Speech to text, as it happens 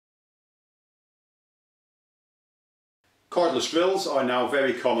Cordless drills are now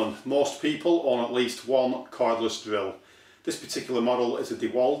very common. Most people own at least one cordless drill. This particular model is a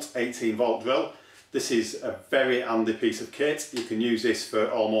DeWalt 18 volt drill. This is a very handy piece of kit. You can use this for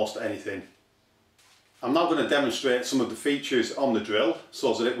almost anything. I'm now going to demonstrate some of the features on the drill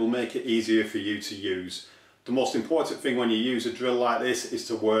so that it will make it easier for you to use. The most important thing when you use a drill like this is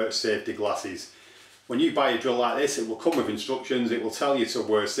to wear safety glasses. When you buy a drill like this, it will come with instructions. It will tell you to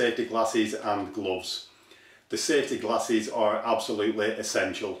wear safety glasses and gloves. The safety glasses are absolutely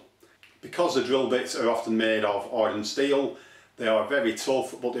essential. Because the drill bits are often made of hardened steel, they are very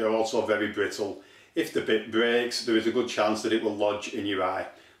tough, but they are also very brittle. If the bit breaks, there is a good chance that it will lodge in your eye.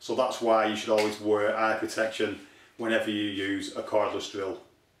 So that's why you should always wear eye protection whenever you use a cordless drill.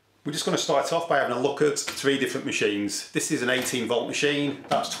 We're just going to start off by having a look at three different machines. This is an 18 volt machine,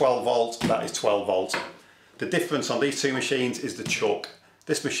 that's 12 volt, that is 12 volt. The difference on these two machines is the chuck.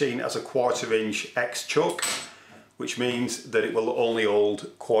 This machine has a 1/4 inch X chuck, which means that it will only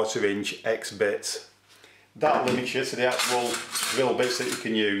hold 1/4 inch X bits. That limits you to the actual drill bits that you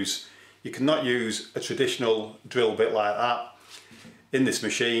can use. You cannot use a traditional drill bit like that. In this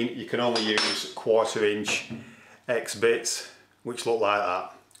machine you can only use 1/4 inch X bits, which look like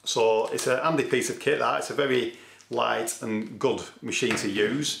that. So it's a handy piece of kit that. It's a very light and good machine to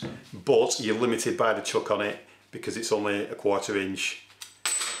use, but you're limited by the chuck on it because it's only a 1/4 inch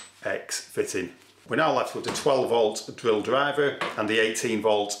X fitting. We're now left with the 12 volt drill driver and the 18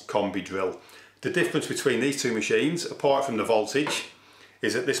 volt combi drill. The difference between these two machines, apart from the voltage,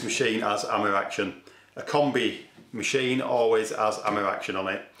 is that this machine has hammer action. A combi machine always has hammer action on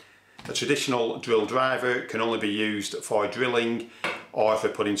it. A traditional drill driver can only be used for drilling or for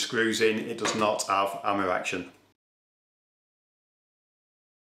putting screws in. It does not have hammer action.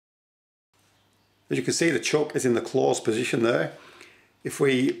 As you can see, the chuck is in the closed position there. If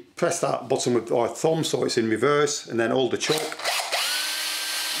we press that button with our thumb so it's in reverse and then hold the chuck,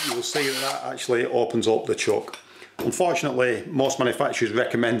 you will see that that actually opens up the chuck. Unfortunately, most manufacturers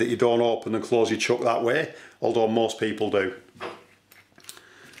recommend that you don't open and close your chuck that way, although most people do.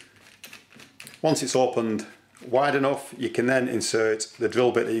 Once it's opened wide enough, you can then insert the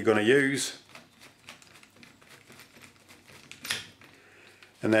drill bit that you're going to use,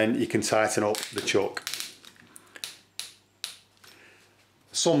 and then you can tighten up the chuck.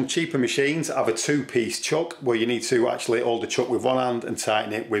 Some cheaper machines have a two-piece chuck where you need to actually hold the chuck with one hand and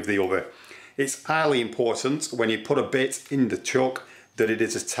tighten it with the other. It's highly important when you put a bit in the chuck that it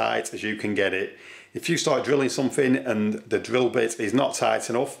is as tight as you can get it. If you start drilling something and the drill bit is not tight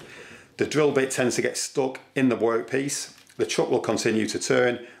enough, the drill bit tends to get stuck in the workpiece. The chuck will continue to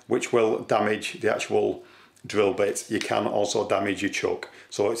turn, which will damage the actual drill bit. You can also damage your chuck.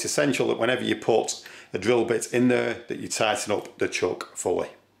 So it's essential that whenever you put a drill bit in there, that you tighten up the chuck fully.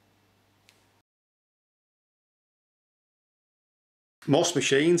 Most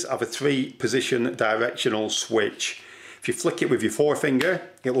machines have a 3-position directional switch. If you flick it with your forefinger,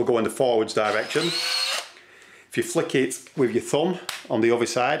 it will go in the forwards direction. If you flick it with your thumb on the other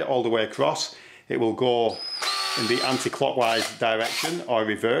side all the way across, it will go in the anti-clockwise direction or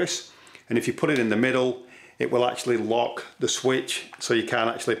reverse. And if you put it in the middle, it will actually lock the switch, so you can't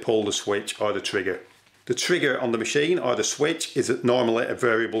actually pull the switch or the trigger. The trigger on the machine or the switch is at normally a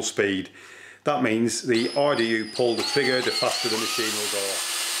variable speed. That means the harder you pull the trigger, the faster the machine will go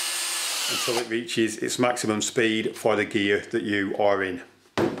until it reaches its maximum speed for the gear that you are in.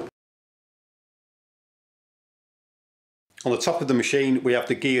 On the top of the machine we have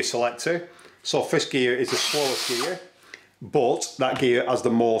the gear selector. So first gear is the slowest gear, but that gear has the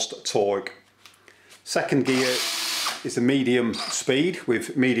most torque. Second gear is the medium speed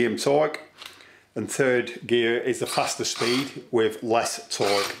with medium torque, and third gear is the faster speed with less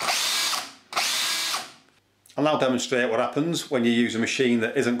torque. I'll now demonstrate what happens when you use a machine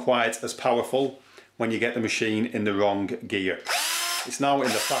that isn't quite as powerful when you get the machine in the wrong gear. It's now in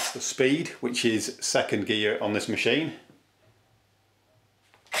the faster speed, which is second gear on this machine.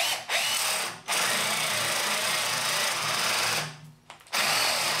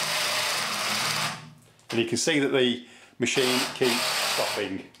 And you can see that the machine keeps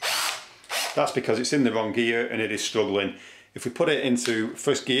stopping. That's because it's in the wrong gear and it is struggling. If we put it into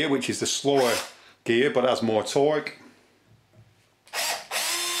first gear, which is the slower gear but has more torque,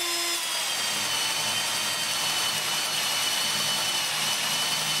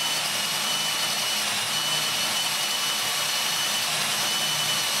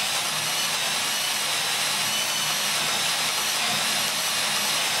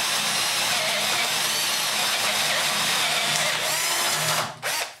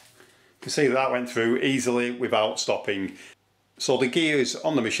 you can see that went through easily without stopping. So the gears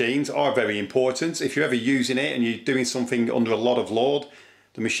on the machines are very important. If you're ever using it and you're doing something under a lot of load,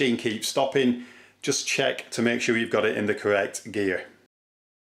 the machine keeps stopping, just check to make sure you've got it in the correct gear.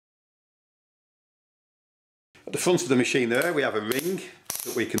 At the front of the machine there we have a ring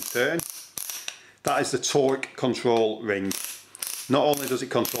that we can turn. That is the torque control ring. Not only does it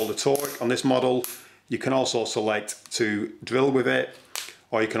control the torque on this model, you can also select to drill with it,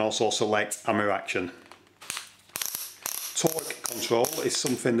 or you can also select hammer action. Torque control is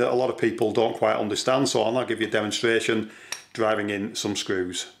something that a lot of people don't quite understand, so I'll now give you a demonstration driving in some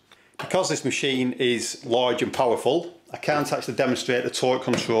screws. Because this machine is large and powerful, I can't actually demonstrate the torque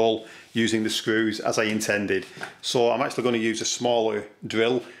control using the screws as I intended. So I'm actually going to use a smaller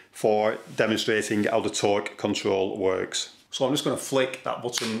drill for demonstrating how the torque control works. So I'm just going to flick that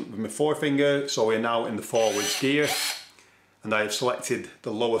button with my forefinger, so we're now in the forwards gear, and I have selected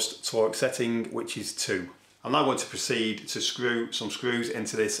the lowest torque setting, which is 2. I'm now going to proceed to screw some screws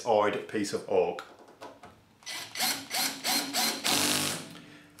into this odd piece of oak.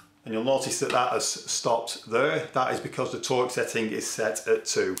 And you'll notice that that has stopped there. That is because the torque setting is set at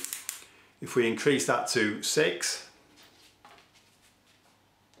 2. If we increase that to 6,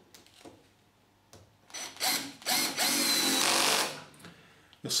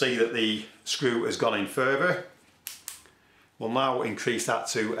 you'll see that the screw has gone in further. We'll now increase that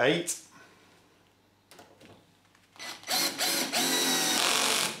to 8.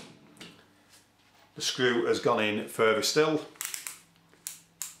 The screw has gone in further still.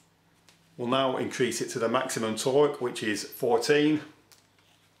 We'll now increase it to the maximum torque, which is 14.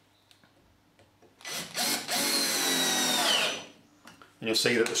 And you'll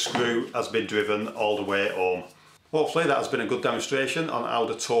see that the screw has been driven all the way home. Hopefully that has been a good demonstration on how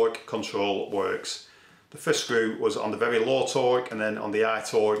the torque control works. The first screw was on the very low torque, and then on the high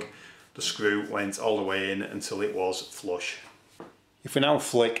torque the screw went all the way in until it was flush. If we now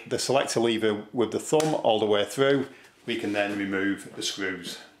flick the selector lever with the thumb all the way through, we can then remove the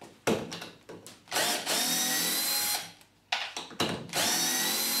screws.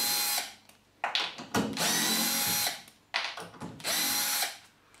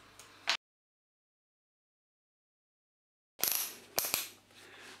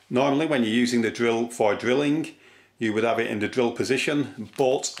 Normally when you're using the drill for drilling, you would have it in the drill position,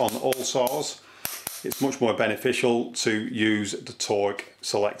 but on all saws it's much more beneficial to use the torque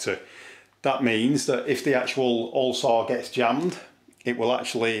selector. That means that if the actual all saw gets jammed, it will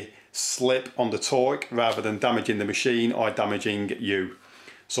actually slip on the torque rather than damaging the machine or damaging you.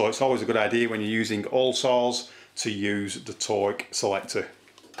 So it's always a good idea when you're using all saws to use the torque selector.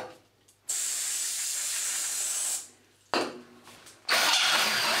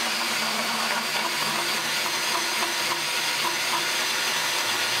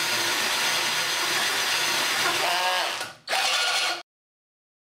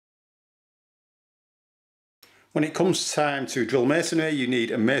 When it comes time to drill masonry, you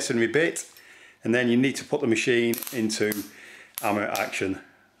need a masonry bit, and then you need to put the machine into hammer action,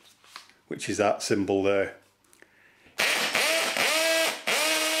 which is that symbol there.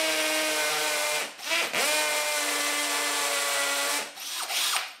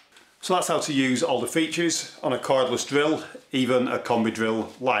 So that's how to use all the features on a cordless drill, even a combi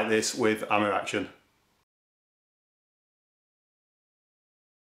drill like this with hammer action.